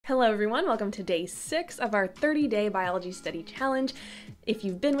Hello everyone, welcome to day 6 of our 30-day biology study challenge. If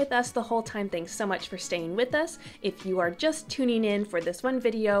you've been with us the whole time, thanks so much for staying with us. If you are just tuning in for this one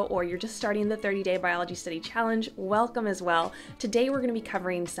video or you're just starting the 30-day biology study challenge, welcome as well. Today we're going to be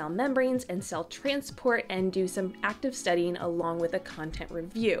covering cell membranes and cell transport and do some active studying along with a content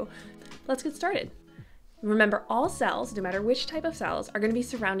review. Let's get started. Remember, all cells, no matter which type of cells, are going to be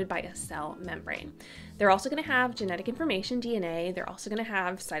surrounded by a cell membrane. They're also going to have genetic information, DNA. They're also going to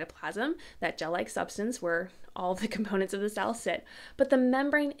have cytoplasm, that gel-like substance where all the components of the cell sit. But the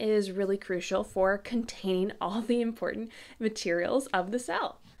membrane is really crucial for containing all the important materials of the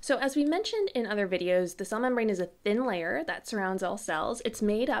cell. So as we mentioned in other videos, the cell membrane is a thin layer that surrounds all cells. It's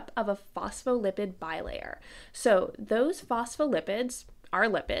made up of a phospholipid bilayer. So those phospholipids are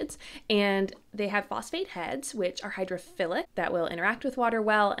lipids, and they have phosphate heads, which are hydrophilic, that will interact with water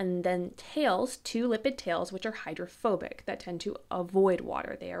well, and then tails, two lipid tails, which are hydrophobic, that tend to avoid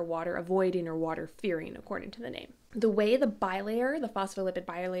water. They are water avoiding or water fearing, according to the name. The way the bilayer, the phospholipid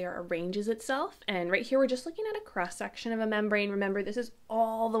bilayer, arranges itself, and right here we're just looking at a cross-section of a membrane. Remember, this is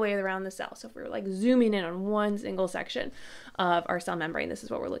all the way around the cell. So if we were like zooming in on one single section of our cell membrane, this is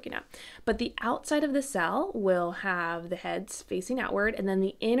what we're looking at. But the outside of the cell will have the heads facing outward, and then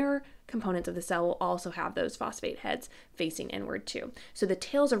the inner components of the cell will also have those phosphate heads facing inward too. So the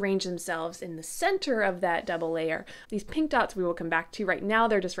tails arrange themselves in the center of that double layer. These pink dots we will come back to. Right now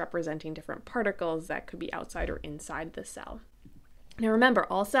they're just representing different particles that could be outside or inside the cell. Now remember,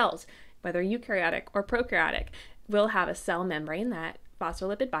 all cells, whether eukaryotic or prokaryotic, will have a cell membrane, that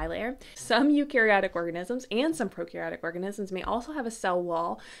phospholipid bilayer. Some eukaryotic organisms and some prokaryotic organisms may also have a cell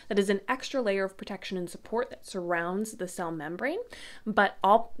wall that is an extra layer of protection and support that surrounds the cell membrane. But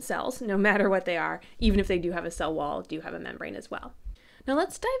all cells, no matter what they are, even if they do have a cell wall, do have a membrane as well. Now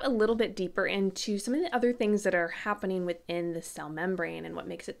let's dive a little bit deeper into some of the other things that are happening within the cell membrane and what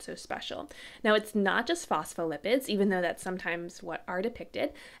makes it so special. Now it's not just phospholipids, even though that's sometimes what are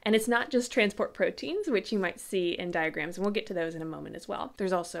depicted, and it's not just transport proteins, which you might see in diagrams, and we'll get to those in a moment as well.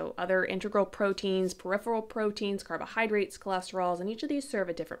 There's also other integral proteins, peripheral proteins, carbohydrates, cholesterols, and each of these serve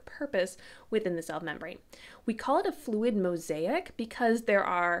a different purpose within the cell membrane. We call it a fluid mosaic because there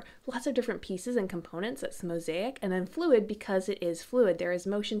are lots of different pieces and components that's mosaic, and then fluid because it is fluid. There is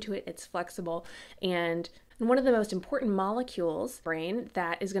motion to it, it's flexible, and one of the most important molecules brain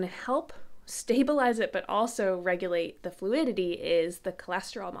that is going to help stabilize it but also regulate the fluidity is the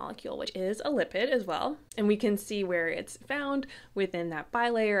cholesterol molecule, which is a lipid as well, and we can see where it's found within that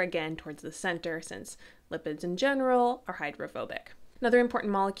bilayer, again towards the center, since lipids in general are hydrophobic. Another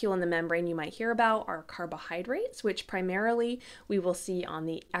important molecule in the membrane you might hear about are carbohydrates, which primarily we will see on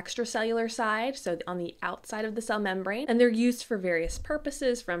the extracellular side, so on the outside of the cell membrane, and they're used for various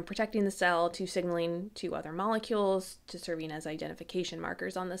purposes, from protecting the cell to signaling to other molecules to serving as identification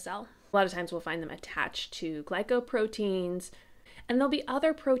markers on the cell. A lot of times we'll find them attached to glycoproteins, and there'll be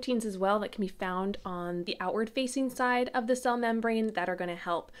other proteins as well that can be found on the outward-facing side of the cell membrane that are going to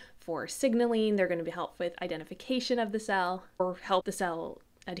help for signaling. They're going to help with identification of the cell or help the cell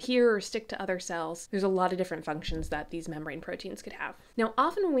adhere or stick to other cells. There's a lot of different functions that these membrane proteins could have. Now,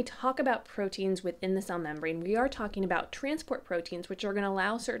 often when we talk about proteins within the cell membrane, we are talking about transport proteins, which are going to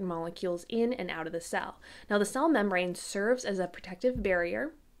allow certain molecules in and out of the cell. Now, the cell membrane serves as a protective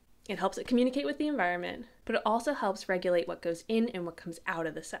barrier. It helps it communicate with the environment, but it also helps regulate what goes in and what comes out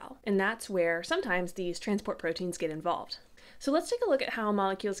of the cell. And that's where sometimes these transport proteins get involved. So let's take a look at how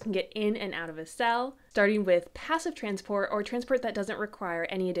molecules can get in and out of a cell, starting with passive transport, or transport that doesn't require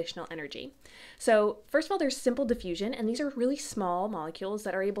any additional energy. So first of all, there's simple diffusion, and these are really small molecules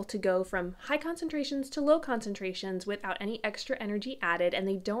that are able to go from high concentrations to low concentrations without any extra energy added, and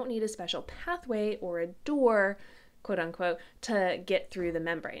they don't need a special pathway or a door, quote unquote, to get through the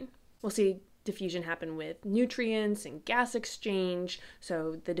membrane. We'll see diffusion happen with nutrients and gas exchange,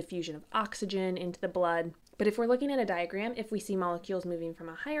 so the diffusion of oxygen into the blood. But if we're looking at a diagram, if we see molecules moving from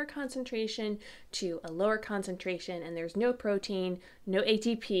a higher concentration to a lower concentration and there's no protein, no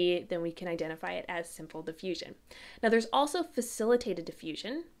ATP, then we can identify it as simple diffusion. Now there's also facilitated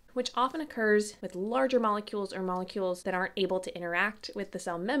diffusion, which often occurs with larger molecules or molecules that aren't able to interact with the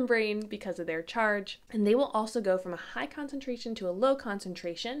cell membrane because of their charge. And they will also go from a high concentration to a low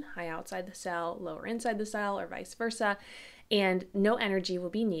concentration, high outside the cell, lower inside the cell, or vice versa. And no energy will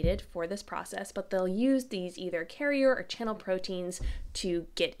be needed for this process, but they'll use these either carrier or channel proteins to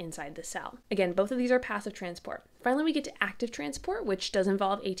get inside the cell. Again, both of these are passive transport. Finally, we get to active transport, which does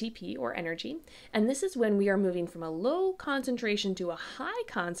involve ATP or energy. And this is when we are moving from a low concentration to a high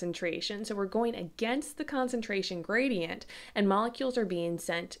concentration. So we're going against the concentration gradient, and molecules are being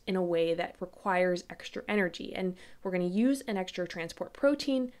sent in a way that requires extra energy. And we're going to use an extra transport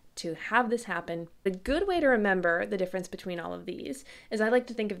protein to have this happen. The good way to remember the difference between all of these is I like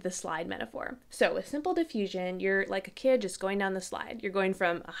to think of the slide metaphor. So with simple diffusion, you're like a kid just going down the slide. You're going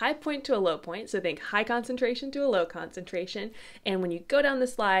from a high point to a low point, so think high concentration to a low concentration. And when you go down the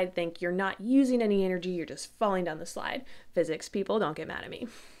slide, think you're not using any energy, you're just falling down the slide. Physics people, don't get mad at me.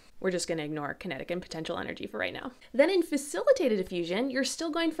 We're just going to ignore kinetic and potential energy for right now. Then in facilitated diffusion, you're still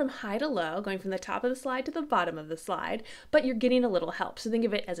going from high to low, going from the top of the slide to the bottom of the slide, but you're getting a little help. So think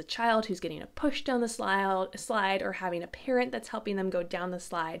of it as a child who's getting a push down the slide or having a parent that's helping them go down the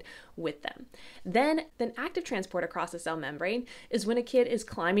slide with them. Then active transport across the cell membrane is when a kid is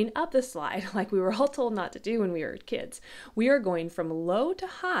climbing up the slide, like we were all told not to do when we were kids. We are going from low to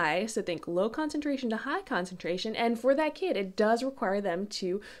high, so think low concentration to high concentration, and for that kid, it does require them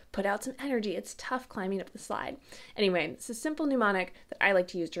to put out some energy. It's tough climbing up the slide. Anyway, it's a simple mnemonic that I like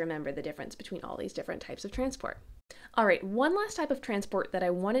to use to remember the difference between all these different types of transport. All right, one last type of transport that I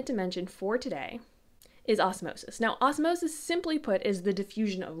wanted to mention for today is osmosis. Now, osmosis, simply put, is the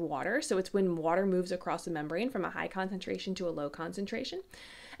diffusion of water. So it's when water moves across the membrane from a high concentration to a low concentration,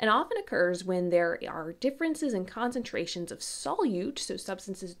 and often occurs when there are differences in concentrations of solute, so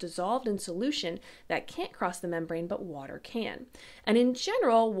substances dissolved in solution that can't cross the membrane, but water can. And in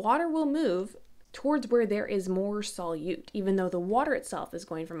general, water will move towards where there is more solute, even though the water itself is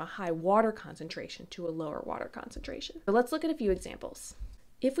going from a high water concentration to a lower water concentration. So let's look at a few examples.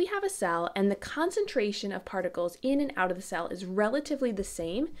 If we have a cell and the concentration of particles in and out of the cell is relatively the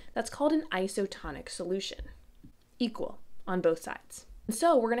same, that's called an isotonic solution. Equal on both sides. And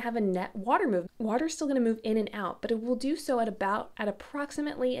so we're going to have a net water move. Water is still going to move in and out, but it will do so at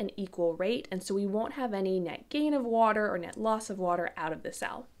approximately an equal rate, and so we won't have any net gain of water or net loss of water out of the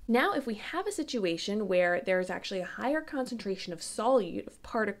cell. Now, if we have a situation where there's actually a higher concentration of solute, of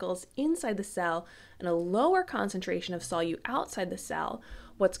particles inside the cell, and a lower concentration of solute outside the cell,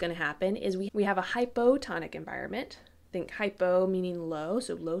 what's going to happen is we have a hypotonic environment. Think hypo meaning low,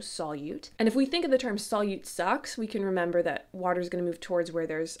 so low solute. And if we think of the term solute sucks, we can remember that water is going to move towards where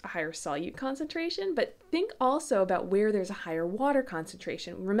there's a higher solute concentration, but think also about where there's a higher water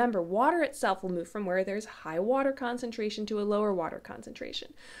concentration. Remember, water itself will move from where there's high water concentration to a lower water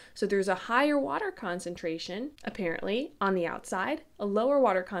concentration. So there's a higher water concentration, apparently, on the outside, a lower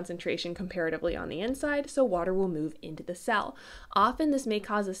water concentration comparatively on the inside, so water will move into the cell. Often this may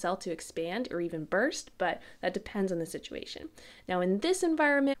cause the cell to expand or even burst, but that depends on the situation. Now in this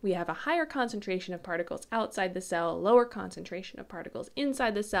environment, we have a higher concentration of particles outside the cell, a lower concentration of particles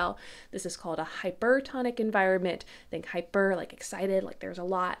inside the cell. This is called a hypertonic environment. Think hyper, like excited, like there's a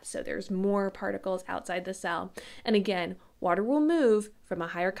lot, so there's more particles outside the cell. And again, water will move from a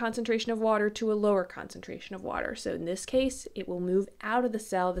higher concentration of water to a lower concentration of water. So in this case, it will move out of the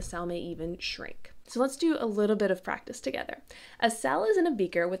cell. The cell may even shrink. So let's do a little bit of practice together. A cell is in a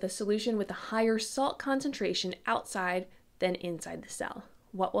beaker with a solution with a higher salt concentration outside than inside the cell.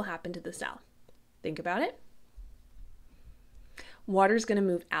 What will happen to the cell? Think about it. Water is going to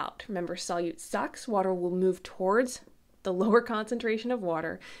move out. Remember, solute sucks. Water will move towards the lower concentration of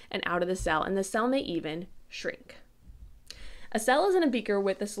water and out of the cell, and the cell may even shrink. A cell is in a beaker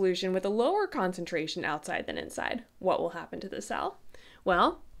with a solution with a lower concentration outside than inside. What will happen to the cell?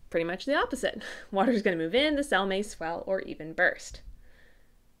 Well, pretty much the opposite. Water is going to move in, the cell may swell or even burst.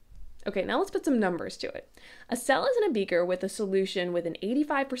 Okay, now let's put some numbers to it. A cell is in a beaker with a solution with an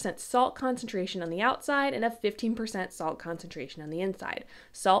 85% salt concentration on the outside and a 15% salt concentration on the inside.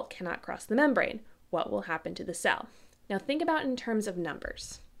 Salt cannot cross the membrane. What will happen to the cell? Now think about it in terms of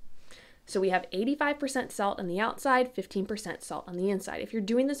numbers. So we have 85% salt on the outside, 15% salt on the inside. If you're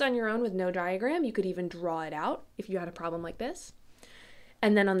doing this on your own with no diagram, you could even draw it out if you had a problem like this.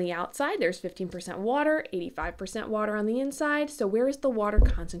 And then on the outside, there's 15% water, 85% water on the inside. So where is the water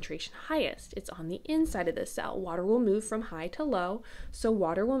concentration highest? It's on the inside of the cell. Water will move from high to low, so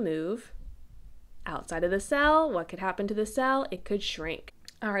water will move outside of the cell. What could happen to the cell? It could shrink.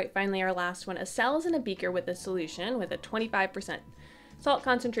 All right, finally, our last one. A cell is in a beaker with a solution with a 25% salt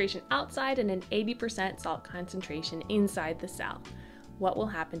concentration outside and an 80% salt concentration inside the cell. What will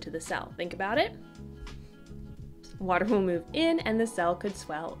happen to the cell? Think about it. Water will move in and the cell could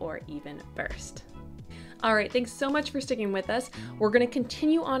swell or even burst. All right, thanks so much for sticking with us. We're going to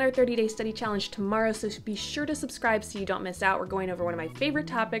continue on our 30-day study challenge tomorrow, so be sure to subscribe so you don't miss out. We're going over one of my favorite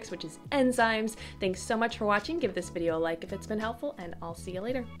topics, which is enzymes. Thanks so much for watching. Give this video a like if it's been helpful, and I'll see you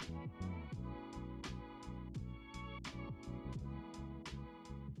later.